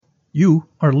You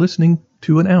are listening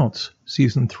to An Ounce,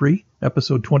 Season 3,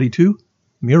 Episode 22,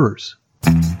 Mirrors.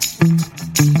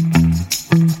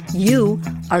 You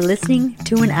are listening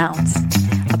to An Ounce,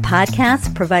 a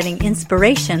podcast providing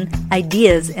inspiration,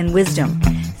 ideas, and wisdom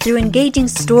through engaging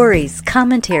stories,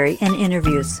 commentary, and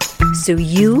interviews so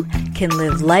you can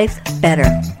live life better.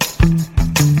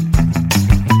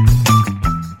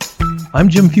 I'm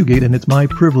Jim Fugate, and it's my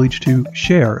privilege to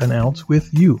share An Ounce with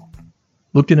you.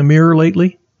 Looked in a mirror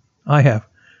lately? I have,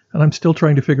 and I'm still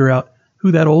trying to figure out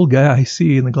who that old guy I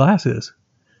see in the glass is.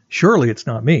 Surely it's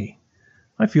not me.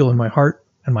 I feel in my heart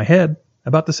and my head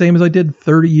about the same as I did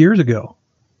 30 years ago.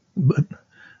 But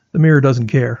the mirror doesn't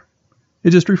care.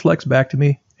 It just reflects back to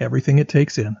me everything it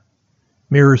takes in.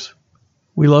 Mirrors,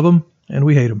 we love them and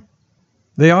we hate them.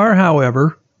 They are,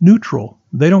 however, neutral.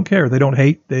 They don't care. They don't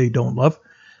hate. They don't love.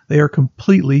 They are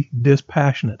completely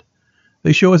dispassionate.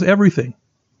 They show us everything.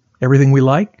 Everything we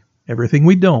like, everything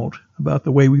we don't, about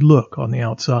the way we look on the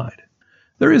outside.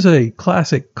 There is a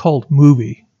classic cult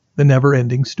movie, The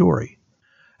Never-Ending Story,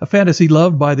 a fantasy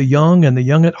loved by the young and the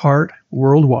young at heart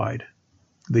worldwide.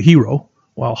 The hero,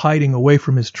 while hiding away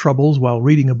from his troubles while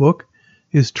reading a book,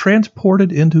 is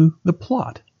transported into the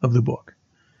plot of the book,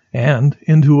 and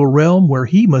into a realm where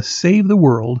he must save the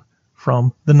world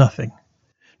from the nothing.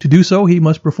 To do so, he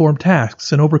must perform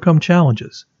tasks and overcome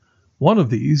challenges. One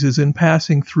of these is in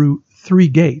passing through 3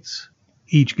 gates.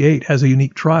 Each gate has a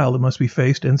unique trial that must be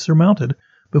faced and surmounted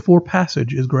before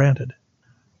passage is granted.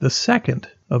 The second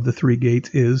of the 3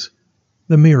 gates is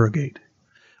the Mirror Gate,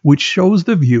 which shows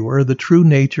the viewer the true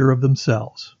nature of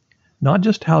themselves, not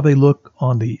just how they look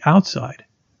on the outside,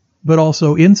 but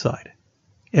also inside.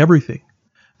 Everything.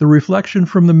 The reflection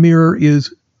from the mirror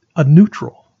is a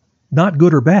neutral, not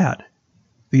good or bad.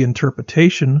 The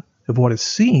interpretation of what is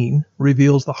seen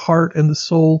reveals the heart and the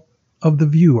soul of the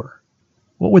viewer.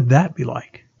 What would that be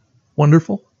like?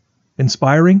 Wonderful?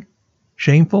 Inspiring?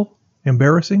 Shameful?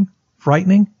 Embarrassing?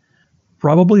 Frightening?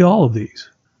 Probably all of these.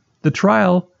 The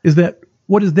trial is that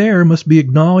what is there must be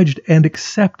acknowledged and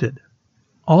accepted.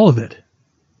 All of it,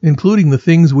 including the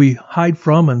things we hide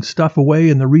from and stuff away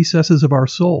in the recesses of our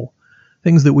soul,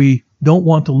 things that we don't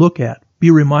want to look at,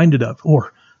 be reminded of,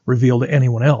 or reveal to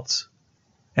anyone else.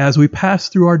 As we pass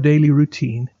through our daily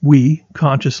routine, we,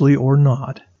 consciously or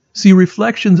not, see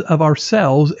reflections of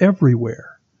ourselves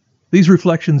everywhere. These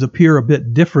reflections appear a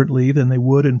bit differently than they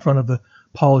would in front of the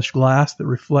polished glass that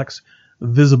reflects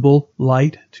visible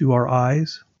light to our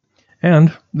eyes.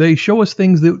 And they show us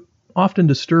things that often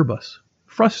disturb us,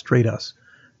 frustrate us,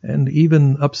 and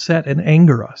even upset and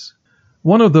anger us.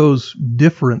 One of those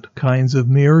different kinds of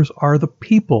mirrors are the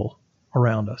people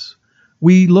around us.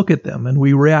 We look at them and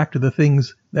we react to the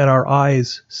things that our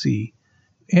eyes see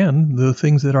and the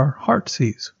things that our heart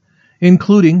sees,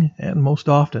 including, and most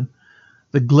often,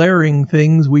 the glaring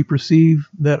things we perceive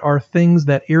that are things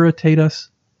that irritate us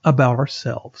about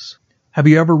ourselves. Have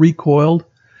you ever recoiled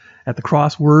at the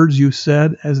cross words you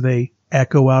said as they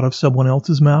echo out of someone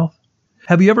else's mouth?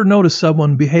 Have you ever noticed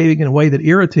someone behaving in a way that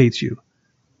irritates you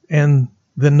and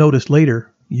then noticed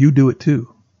later you do it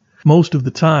too? Most of the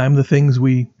time, the things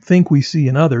we think we see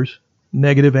in others,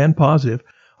 negative and positive,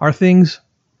 are things,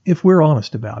 if we're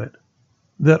honest about it,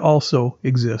 that also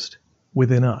exist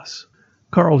within us.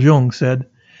 Carl Jung said,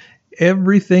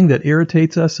 "Everything that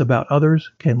irritates us about others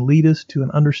can lead us to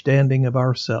an understanding of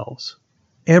ourselves."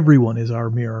 Everyone is our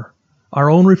mirror.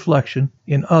 Our own reflection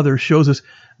in others shows us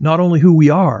not only who we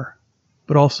are,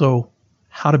 but also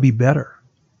how to be better.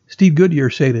 Steve Goodyear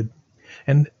stated,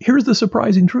 and here's the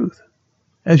surprising truth.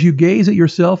 As you gaze at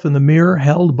yourself in the mirror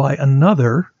held by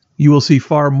another, you will see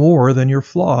far more than your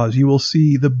flaws. You will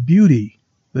see the beauty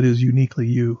that is uniquely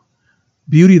you.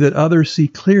 Beauty that others see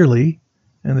clearly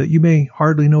and that you may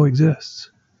hardly know exists.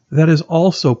 That is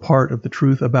also part of the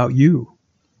truth about you.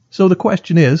 So the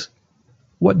question is,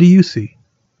 what do you see?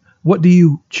 What do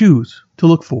you choose to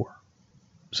look for?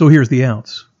 So here's the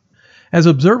ounce. As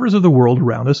observers of the world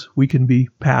around us, we can be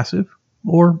passive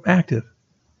or active.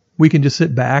 We can just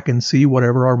sit back and see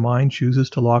whatever our mind chooses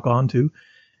to lock onto,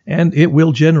 and it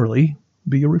will generally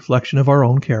be a reflection of our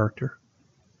own character.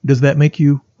 Does that make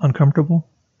you uncomfortable?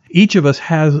 Each of us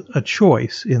has a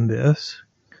choice in this.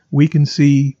 We can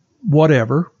see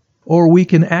whatever, or we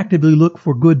can actively look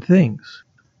for good things.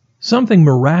 Something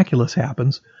miraculous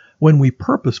happens when we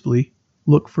purposefully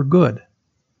look for good.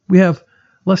 We have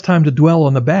less time to dwell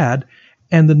on the bad,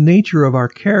 and the nature of our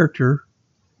character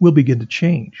will begin to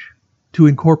change to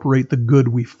incorporate the good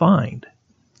we find.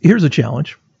 Here's a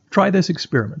challenge. Try this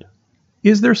experiment.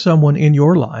 Is there someone in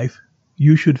your life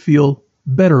you should feel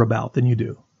better about than you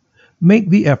do?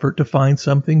 Make the effort to find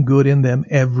something good in them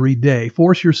every day.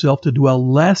 Force yourself to dwell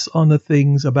less on the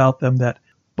things about them that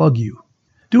bug you.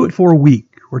 Do it for a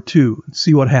week or two and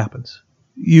see what happens.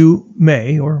 You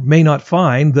may or may not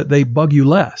find that they bug you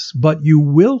less, but you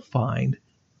will find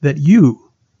that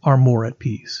you are more at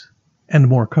peace and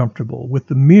more comfortable with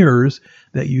the mirrors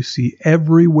that you see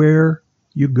everywhere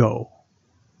you go.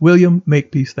 William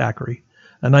Makepeace Thackeray,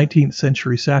 a 19th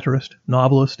century satirist,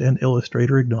 novelist, and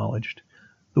illustrator, acknowledged,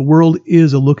 "The world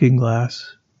is a looking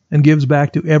glass and gives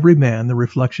back to every man the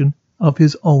reflection of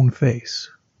his own face."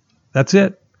 That's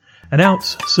it. An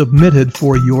ounce submitted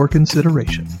for your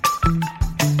consideration.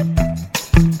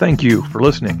 Thank you for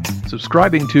listening,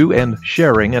 subscribing to, and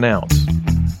sharing An Ounce.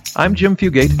 I'm Jim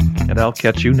Fugate, and I'll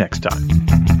catch you next time.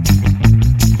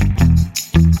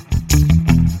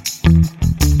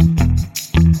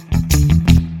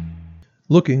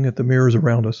 Looking at the mirrors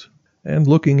around us and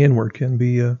looking inward can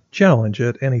be a challenge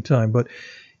at any time, but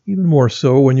even more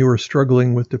so when you are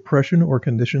struggling with depression or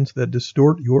conditions that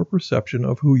distort your perception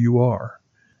of who you are.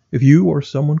 If you or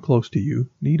someone close to you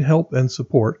need help and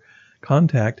support,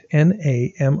 contact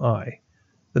NAMI,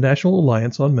 the National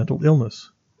Alliance on Mental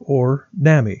Illness, or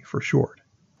NAMI for short.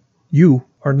 You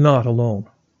are not alone.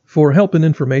 For help and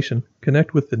information,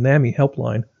 connect with the NAMI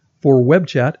helpline. For web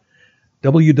chat,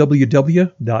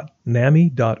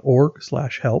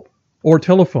 www.nami.org/help, or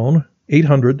telephone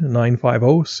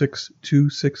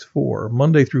 800-950-6264,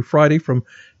 Monday through Friday from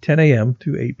 10 a.m.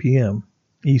 to 8 p.m.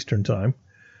 Eastern Time.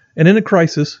 And in a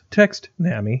crisis, text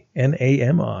NAMI,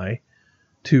 N-A-M-I,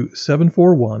 to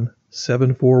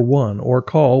 741-741, or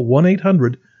call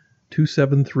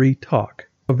 1-800-273-TALK.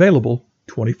 Available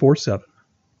 24/7.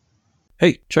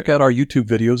 Hey, check out our YouTube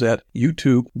videos at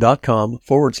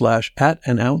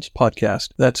youtube.com/@anouncepodcast.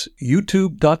 That's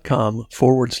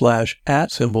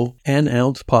youtube.com/@an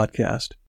ounce podcast.